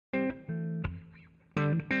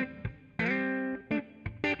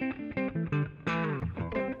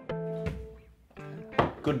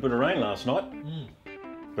Good bit of rain last night,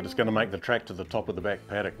 but it's going to make the track to the top of the back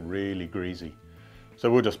paddock really greasy.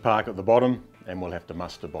 So we'll just park at the bottom and we'll have to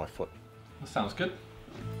muster by foot. That sounds good.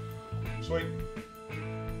 Sweet.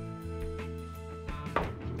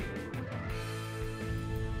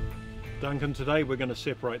 Duncan, today we're going to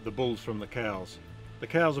separate the bulls from the cows. The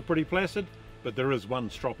cows are pretty placid, but there is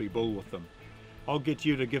one stroppy bull with them. I'll get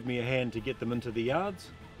you to give me a hand to get them into the yards,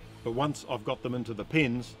 but once I've got them into the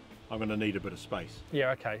pens, I'm going to need a bit of space.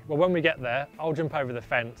 Yeah, okay. Well, when we get there, I'll jump over the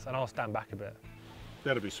fence and I'll stand back a bit.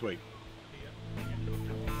 That'll be sweet.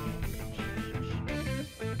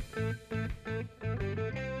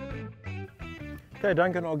 Okay,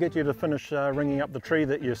 Duncan, I'll get you to finish ringing up the tree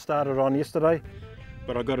that you started on yesterday,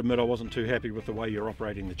 but I've got to admit I wasn't too happy with the way you're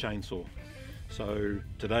operating the chainsaw. So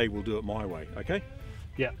today we'll do it my way, okay?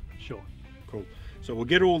 Yeah, sure. Cool. So we'll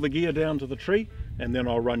get all the gear down to the tree and then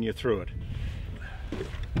I'll run you through it.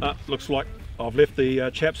 Looks like I've left the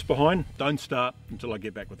chaps behind. Don't start until I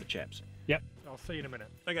get back with the chaps. Yep, I'll see you in a minute.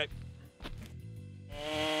 Okay.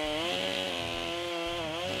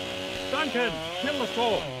 Duncan, kill the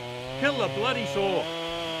saw. Kill the bloody saw.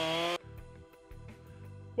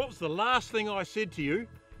 What was the last thing I said to you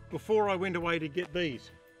before I went away to get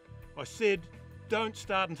these? I said, don't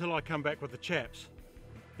start until I come back with the chaps.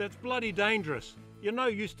 That's bloody dangerous. You're no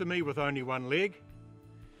use to me with only one leg.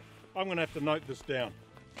 I'm going to have to note this down.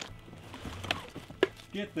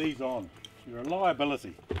 Get these on. You're a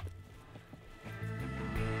liability.